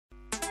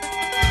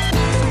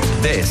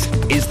This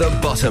is The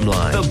Bottom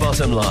Line. The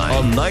Bottom Line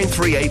on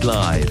 938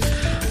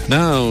 Live.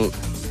 Now,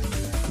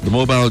 the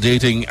mobile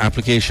dating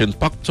application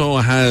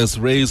Paktor has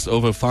raised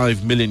over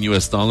 $5 million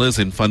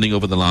in funding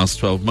over the last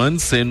 12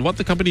 months in what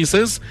the company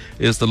says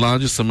is the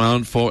largest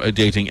amount for a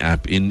dating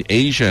app in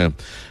Asia.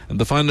 And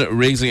the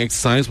fundraising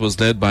exercise was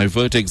led by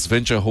Vertex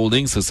Venture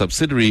Holdings, a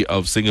subsidiary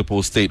of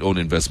Singapore state-owned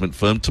investment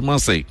firm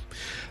Temasek.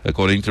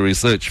 According to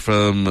research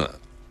from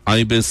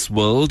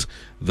IBISworld,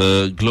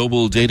 the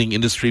global dating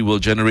industry will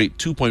generate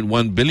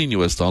 $2.1 billion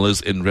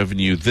in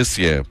revenue this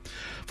year.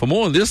 For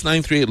more on this,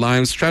 938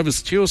 Live's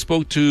Travis Teo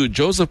spoke to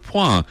Joseph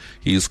Phua.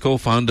 He is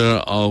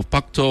co-founder of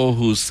Paktor,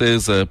 who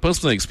says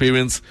personal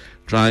experience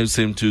drives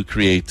him to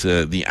create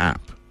the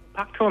app.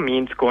 Paktor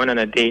means going on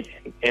a date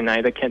in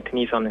either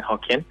Cantonese or in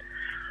Hokkien.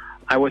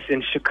 I was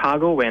in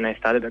Chicago when I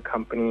started the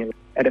company.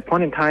 At a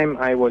point in time,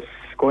 I was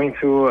going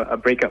through a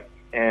breakup.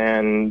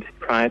 And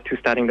prior to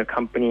starting the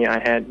company, I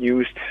had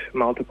used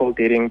multiple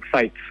dating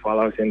sites while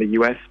I was in the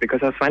US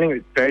because I was finding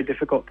it very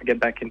difficult to get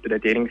back into the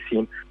dating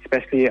scene,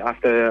 especially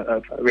after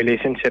a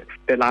relationship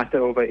that lasted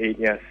over 8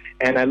 years.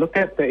 And I looked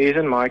at the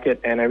Asian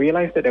market and I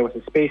realized that there was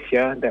a space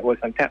here that was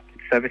untapped.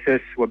 Services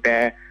were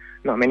bare,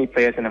 not many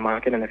players in the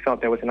market, and I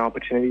felt there was an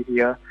opportunity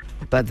here.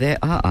 But there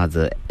are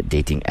other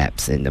dating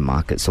apps in the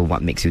market, so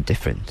what makes you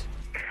different?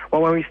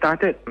 Well, when we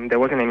started, there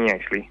wasn't any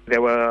actually.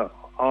 There were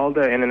all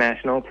the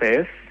international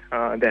players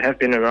that have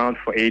been around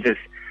for ages.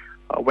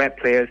 Web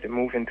players that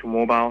move into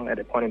mobile at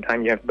a point in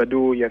time. You have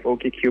Badoo, you have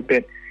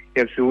OkCupid, you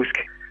have Zoosk.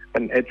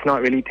 But it's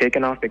not really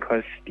taken off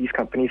because these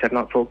companies have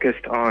not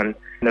focused on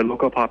the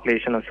local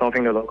population or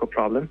solving the local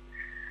problem.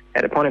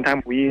 At a point in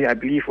time, I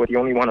believe, were the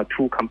only one or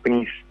two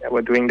companies that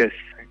were doing this.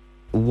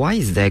 Why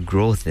is there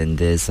growth in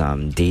this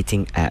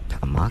dating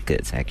app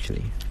market,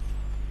 actually?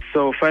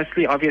 So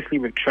firstly, obviously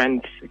with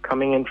trends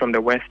coming in from the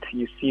West,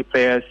 you see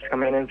players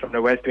coming in from the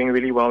West doing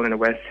really well in the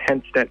West.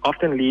 Hence, that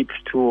often leads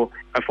to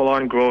a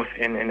follow-on growth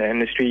in the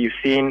industry. You've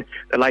seen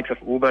the likes of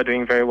Uber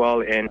doing very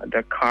well in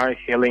the car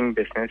hailing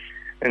business.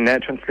 And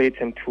that translates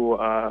into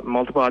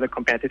multiple other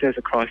competitors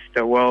across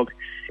the world.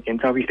 In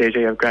Southeast Asia,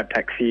 you have Grab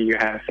Taxi, you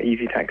have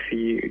Easy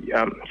Taxi.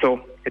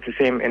 So it's the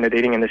same in the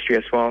dating industry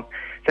as well.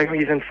 Second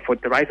reason for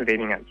the rise of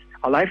dating apps.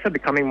 Our lives are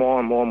becoming more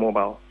and more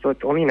mobile. So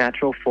it's only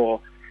natural for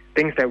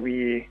things that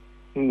we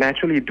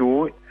naturally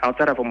do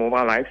outside of our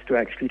mobile lives to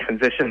actually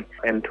transition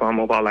into our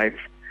mobile lives.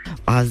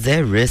 Are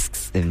there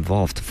risks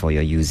involved for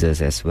your users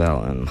as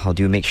well? How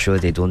do you make sure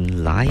they don't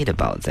lie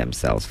about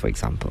themselves, for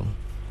example?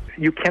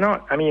 You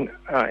cannot,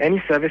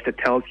 any service that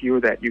tells you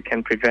that you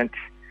can prevent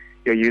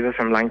your users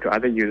from lying to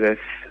other users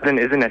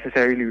isn't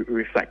necessarily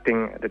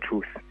reflecting the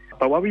truth.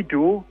 But what we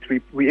do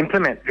is we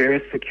implement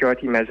various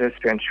security measures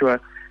to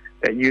ensure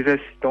that users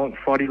don't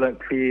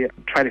fraudulently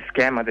try to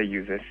scam other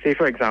users. Say,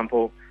 for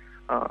example,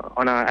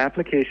 on our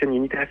application, you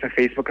need to have a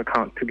Facebook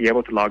account to be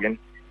able to log in.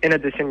 In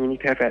addition, you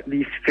need to have at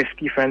least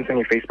 50 friends on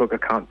your Facebook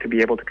account to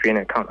be able to create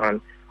an account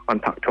on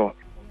Paktor.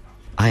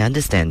 I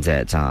understand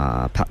that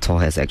Paktor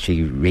has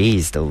actually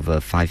raised over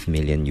 $5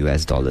 million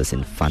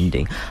in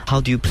funding. How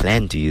do you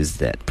plan to use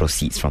that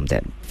proceeds from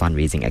that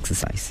fundraising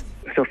exercise?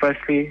 So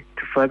firstly,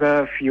 to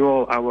further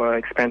fuel our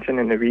expansion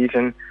in the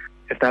region,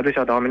 establish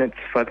our dominance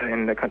further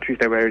in the countries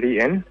that we're already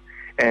in,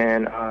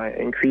 and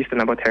increase the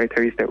number of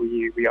territories that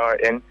we are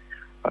in.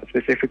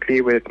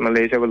 Specifically with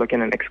Malaysia, we're looking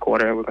at next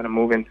quarter, we're going to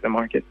move into the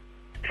market.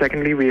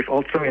 Secondly, we've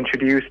also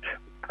introduced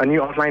a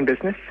new offline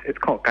business. It's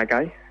called Gai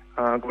Gai,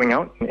 going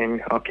out in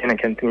Hokkien and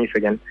Cantonese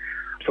again.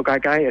 So Gai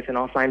Gai is an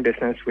offline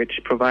business which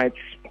provides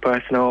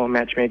personal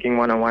matchmaking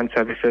one-on-one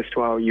services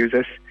to our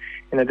users,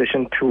 in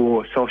addition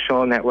to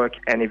social network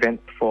and event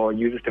for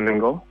users to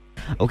mingle.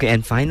 Okay,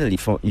 and finally,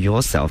 for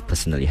yourself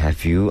personally,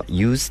 have you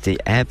used the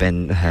app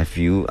and have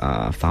you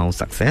found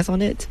success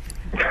on it?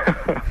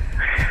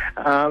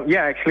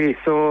 Yeah, actually.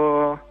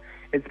 So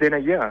it's been a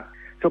year.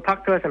 So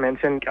Paktor, as I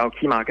mentioned, our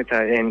key markets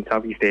are in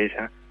Southeast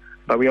Asia.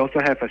 But we also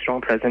have a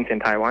strong presence in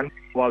Taiwan.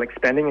 While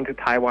expanding into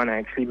Taiwan, I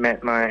actually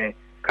met my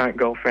current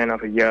girlfriend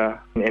of a year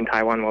in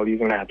Taiwan while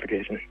using the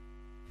application.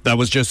 That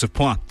was Joseph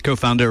Phua,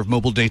 co-founder of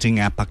mobile dating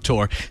app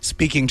Paktor,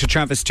 speaking to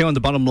Travis Teo on The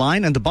Bottom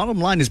Line. And The Bottom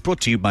Line is brought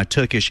to you by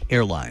Turkish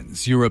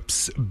Airlines,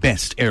 Europe's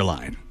best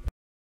airline.